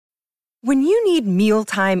When you need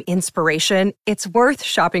mealtime inspiration, it's worth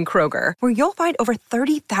shopping Kroger, where you'll find over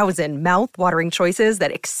 30,000 mouth-watering choices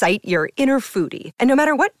that excite your inner foodie. And no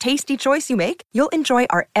matter what tasty choice you make, you'll enjoy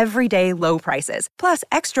our everyday low prices, plus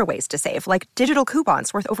extra ways to save, like digital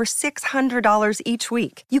coupons worth over $600 each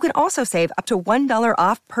week. You can also save up to $1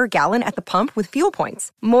 off per gallon at the pump with fuel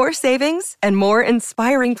points. More savings and more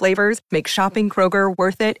inspiring flavors make shopping Kroger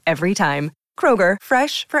worth it every time. Kroger,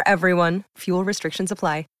 fresh for everyone. Fuel restrictions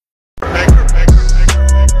apply.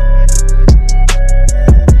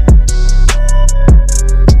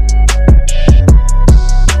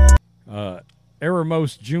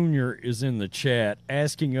 Eramos Jr. is in the chat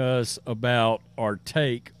asking us about our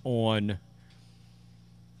take on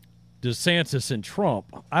DeSantis and Trump.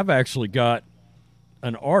 I've actually got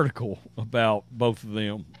an article about both of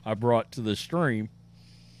them I brought to the stream.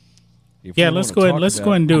 Let's go ahead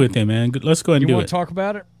and do it then, man. Let's go ahead and do it. You want to talk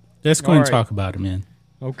about it? Let's go ahead and talk about it, man.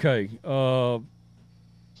 Okay.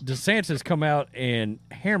 DeSantis come out and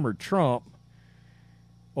hammered Trump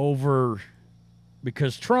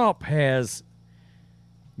because Trump has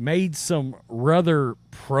made some rather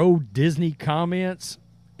pro-Disney comments,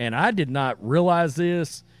 and I did not realize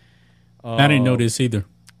this. I didn't know this either.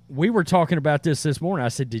 We were talking about this morning. I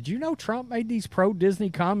said, did you know Trump made these pro-Disney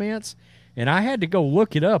comments? And I had to go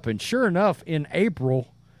look it up, and sure enough, in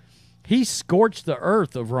April, he scorched the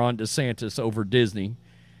earth of Ron DeSantis over Disney.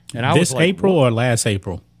 And I was like, April or last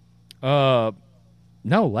April? No,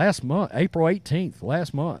 last month, April 18th,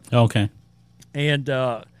 last month. Okay. And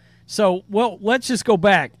let's just go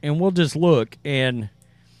back and we'll just look. And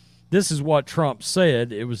this is what Trump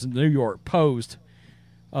said. It was in the New York Post.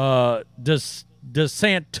 DeSantis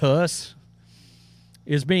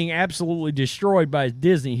is being absolutely destroyed by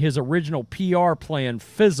Disney. His original PR plan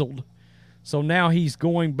fizzled. So now he's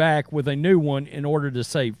going back with a new one in order to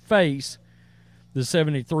save face. The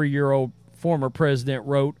 73-year-old former president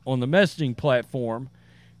wrote on the messaging platform,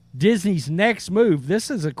 Disney's next move,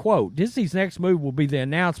 this is a quote, Disney's next move will be the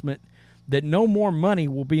announcement that no more money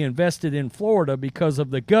will be invested in Florida because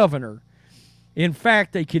of the governor. In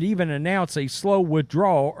fact, they could even announce a slow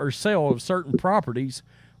withdrawal or sale of certain properties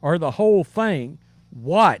or the whole thing.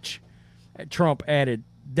 Watch, Trump added,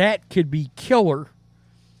 that could be killer.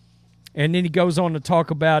 And then he goes on to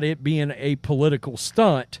talk about it being a political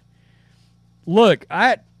stunt. Look,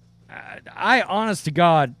 I honest to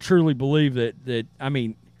God truly believe that I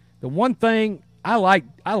mean, the one thing I like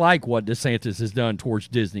what DeSantis has done towards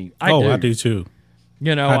Disney. I do too.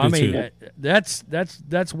 You know, I mean, that's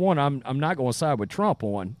one I'm not going to side with Trump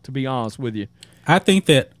on, to be honest with you. I think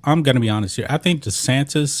that I'm going to be honest here. I think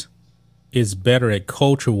DeSantis is better at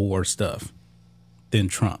culture war stuff than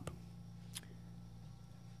Trump.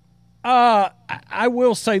 I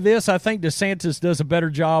will say this. I think DeSantis does a better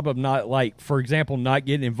job of not, like, for example, not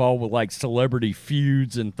getting involved with, like, celebrity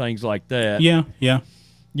feuds and things like that. Yeah.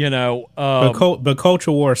 You know. But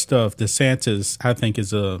culture war stuff, DeSantis, I think,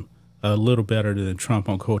 is a little better than Trump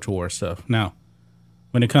on culture war stuff. Now,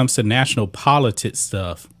 when it comes to national politics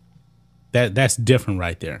stuff, that's different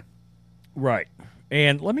right there. Right.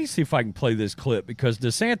 And let me see if I can play this clip, because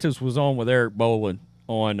DeSantis was on with Eric Bolin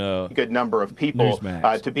on a good number of people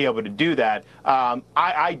to be able to do that.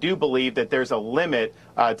 I do believe that there's a limit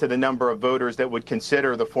to the number of voters that would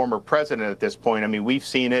consider the former president at this point. I mean, we've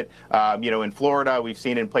seen it, in Florida. We've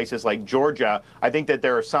seen it in places like Georgia. I think that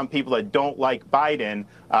there are some people that don't like Biden,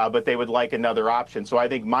 but they would like another option. So I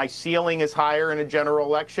think my ceiling is higher in a general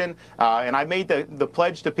election. And I made the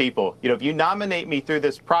pledge to people, if you nominate me through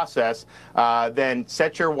this process, then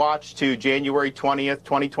set your watch to January 20th,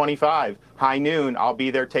 2025, high noon. I'll be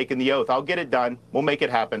there taking the oath. I'll get it done. We'll make it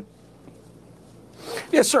happen.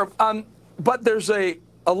 Yes, sir. But there's a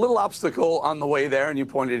little obstacle on the way there, and you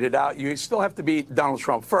pointed it out. You still have to beat Donald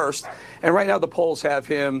Trump first. And right now the polls have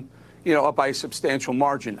him, up by a substantial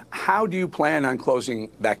margin. How do you plan on closing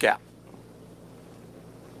that gap?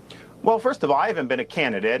 Well, first of all, I haven't been a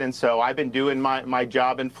candidate, and so I've been doing my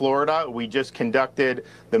job in Florida. We just conducted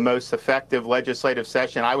the most effective legislative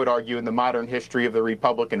session, I would argue, in the modern history of the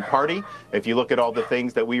Republican Party. If you look at all the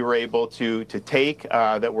things that we were able to take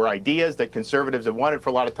that were ideas that conservatives have wanted for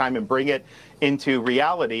a lot of time and bring it into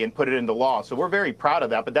reality and put it into law. So we're very proud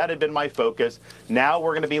of that, but that had been my focus. Now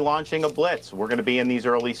we're going to be launching a blitz. We're going to be in these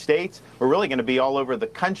early states. We're really going to be all over the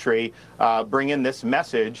country bringing this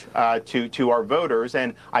message to our voters.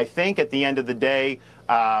 And I think at the end of the day,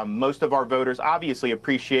 most of our voters obviously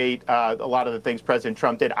appreciate a lot of the things President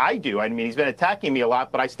Trump did. I do. I mean, he's been attacking me a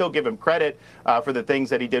lot, but I still give him credit for the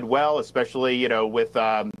things that he did well, especially, with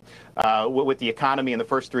the economy in the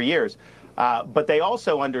first 3 years. But they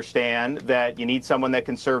also understand that you need someone that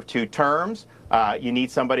can serve 2 terms. You need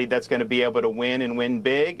somebody that's going to be able to win and win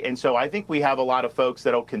big. And so I think we have a lot of folks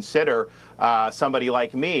that'll consider somebody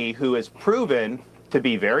like me who has proven to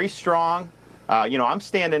be very strong. I'm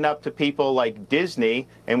standing up to people like Disney,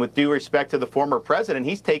 and with due respect to the former president,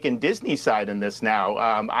 he's taken Disney's side in this now.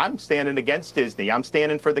 I'm standing against Disney. I'm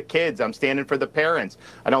standing for the kids. I'm standing for the parents.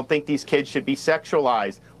 I don't think these kids should be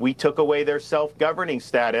sexualized. We took away their self-governing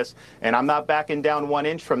status, and I'm not backing down 1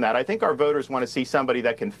 inch from that. I think our voters want to see somebody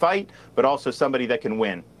that can fight, but also somebody that can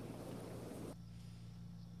win.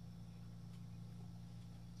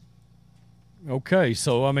 Okay,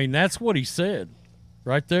 so, I mean, that's what he said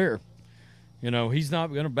right there. He's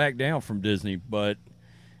not going to back down from Disney, but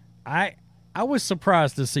I was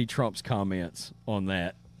surprised to see Trump's comments on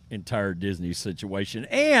that entire Disney situation.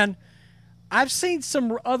 And I've seen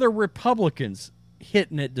some other Republicans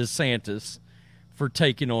hitting at DeSantis for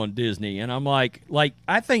taking on Disney, and I'm like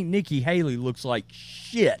I think Nikki Haley looks like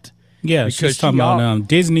shit. Yeah, she's talking about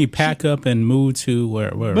Disney pack up and move to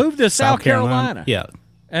move to South Carolina. Yeah.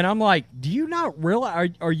 And I'm like, do you not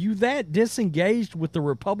realize, are you that disengaged with the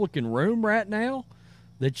Republican room right now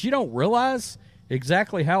that you don't realize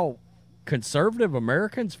exactly how conservative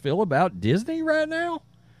Americans feel about Disney right now?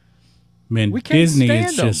 Man, Disney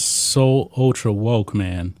is just so ultra woke,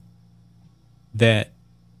 man, that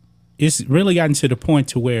it's really gotten to the point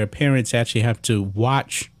to where parents actually have to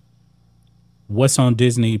watch what's on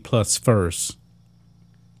Disney Plus first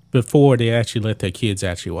before they actually let their kids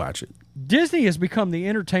actually watch it. Disney has become the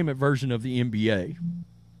entertainment version of the NBA.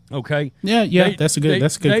 Okay. Yeah, that's a good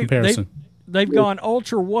comparison. They've gone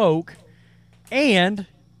ultra woke, and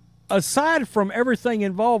aside from everything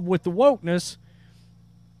involved with the wokeness,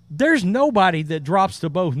 there's nobody that drops to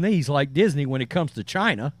both knees like Disney when it comes to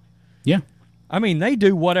China. Yeah. I mean, they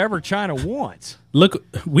do whatever China wants. Look,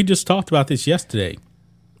 we just talked about this yesterday.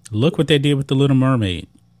 Look what they did with The Little Mermaid.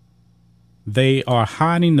 They are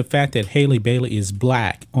hiding the fact that Halle Bailey is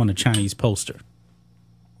black on a Chinese poster.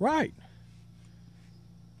 Right.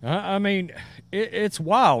 I mean, it's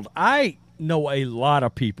wild. I know a lot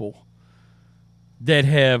of people that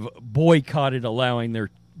have boycotted allowing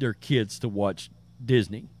their kids to watch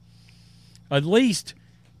Disney. At least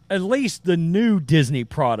the new Disney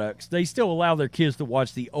products. They still allow their kids to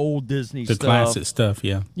watch the old Disney stuff. The classic stuff,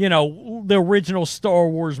 yeah. The original Star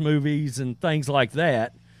Wars movies and things like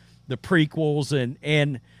that. The prequels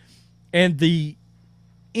and the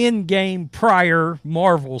in-game prior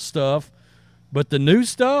Marvel stuff, but the new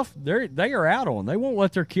stuff they are out on. They won't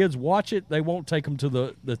let their kids watch it. They won't take them to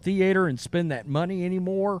the theater and spend that money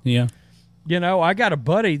anymore. Yeah, I got a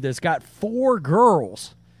buddy that's got 4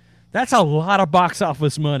 girls. That's a lot of box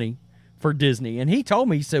office money for Disney, and he told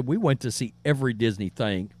me, he said, we went to see every Disney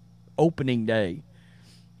thing opening day.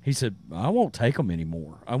 He said, I won't take them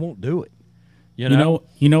anymore. I won't do it. You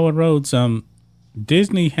know what, Rhodes?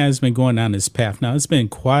 Disney has been going down this path now. It's been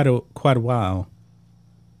quite a while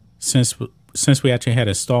since we actually had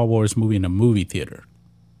a Star Wars movie in a movie theater.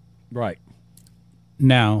 Right.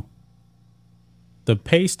 Now, the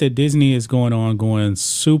pace that Disney is going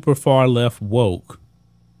super far left woke.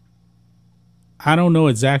 I don't know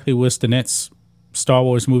exactly what's the next Star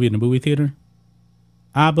Wars movie in the movie theater.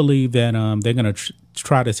 I believe that they're going to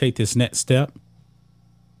try to take this next step.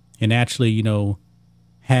 And actually,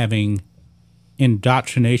 having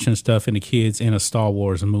indoctrination stuff in the kids in a Star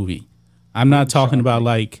Wars movie. I'm not talking about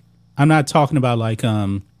like, remember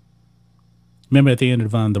at the end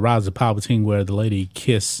of The Rise of Palpatine where the lady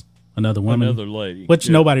kissed another woman? Another lady. Which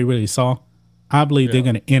nobody really saw. I believe they're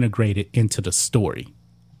going to integrate it into the story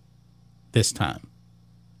this time.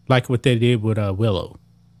 Like what they did with Willow.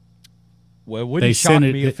 Well, it wouldn't shock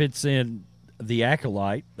me if it's in The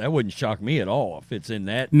Acolyte. That wouldn't shock me at all if it's in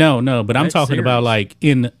that. No, but I'm talking about like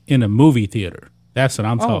in a movie theater. That's what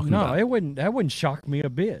I'm talking about. No, that wouldn't shock me a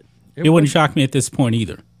bit. It wouldn't shock me at this point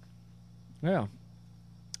either. Yeah.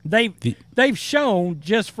 They've shown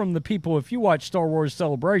just from the people, if you watch Star Wars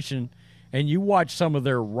Celebration and you watch some of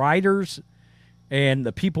their writers and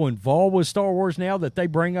the people involved with Star Wars now that they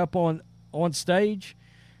bring up on stage,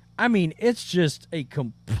 I mean, it's just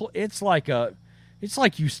it's like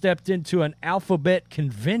you stepped into an alphabet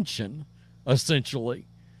convention, essentially.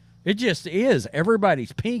 It just is.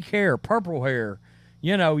 Everybody's pink hair, purple hair.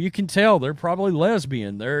 You can tell they're probably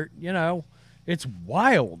lesbian. It's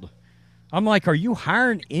wild. I'm like, are you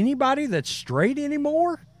hiring anybody that's straight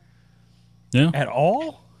anymore? Yeah. At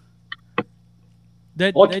all? I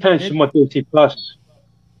cancelled my Disney Plus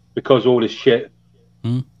because of all this shit.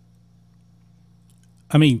 Mm.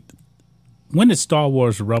 I mean, when did Star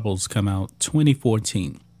Wars Rebels come out?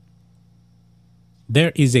 2014.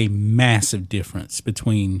 There is a massive difference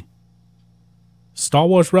between Star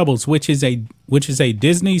Wars Rebels, which is a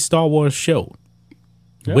Disney Star Wars show,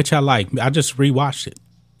 which I like. I just rewatched it.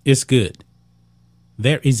 It's good.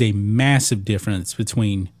 There is a massive difference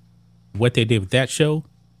between what they did with that show,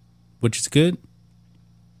 which is good,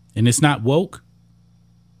 and it's not woke,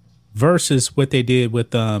 versus what they did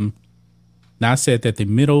with Now I said that the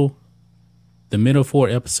middle 4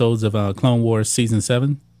 episodes of Clone Wars season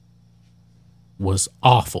 7 was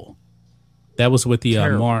awful. That was with the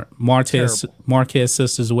Marquez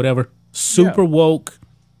sisters or whatever. Super woke.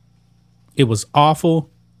 It was awful.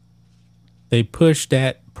 They pushed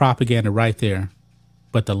that propaganda right there,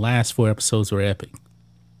 but the last 4 episodes were epic.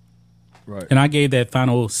 Right. And I gave that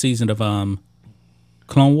final season of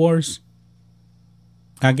Clone Wars,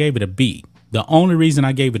 I gave it a B. The only reason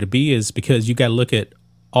I gave it a B is because you got to look at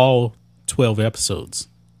all 12 episodes.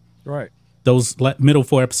 Right. Those middle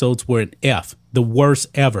 4 episodes were an F, the worst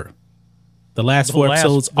ever. The last 4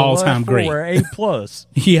 episodes, all-time great. Were A plus.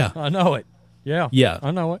 Yeah, I know it. Yeah,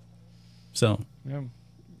 I know it. So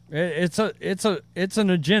it's an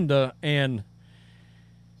agenda, and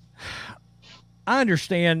I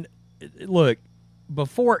understand. Look,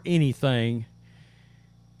 before anything,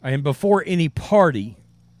 and before any party,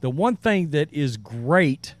 the one thing that is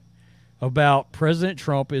great about President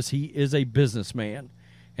Trump is he is a businessman,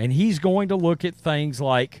 and he's going to look at things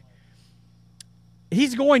like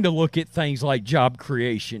job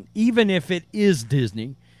creation. Even if it is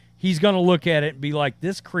Disney, he's going to look at it and be like,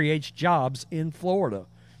 this creates jobs in Florida.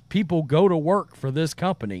 People go to work for this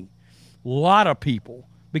company. A lot of people.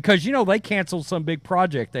 Because, they canceled some big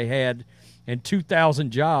project they had, and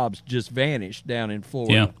 2,000 jobs just vanished down in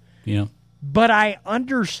Florida. Yeah. But I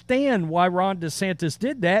understand why Ron DeSantis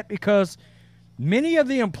did that, because many of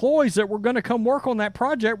the employees that were going to come work on that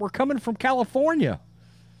project were coming from California.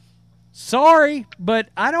 Sorry, but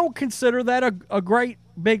I don't consider that a great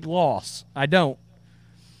big loss. I don't.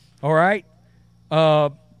 All right?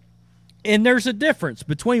 And there's a difference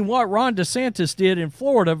between what Ron DeSantis did in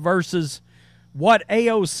Florida versus what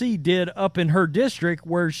AOC did up in her district,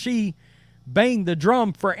 where she banged the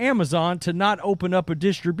drum for Amazon to not open up a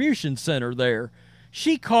distribution center there.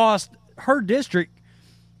 She cost her district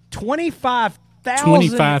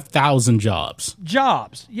 25,000 jobs.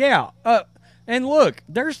 Yeah. And look,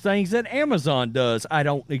 there's things that Amazon does I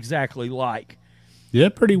don't exactly like. They're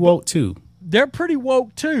pretty woke too.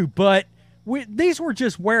 But these were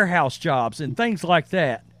just warehouse jobs and things like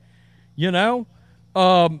that.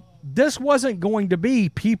 This wasn't going to be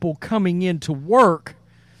people coming into work.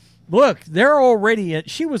 Look,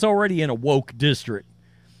 she was already in a woke district.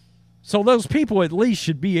 So those people at least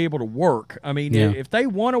should be able to work. I mean, if they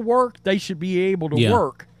want to work, they should be able to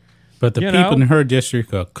work. But the people in her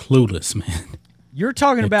district are clueless, man. You're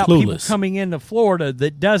talking about people coming into Florida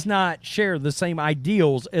that does not share the same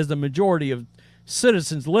ideals as the majority of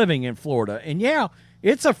citizens living in Florida. And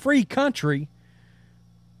it's a free country.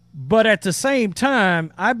 But at the same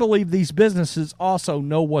time, I believe these businesses also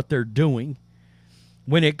know what they're doing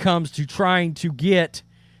when it comes to trying to get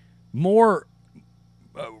more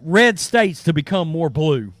red states to become more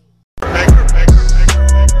blue.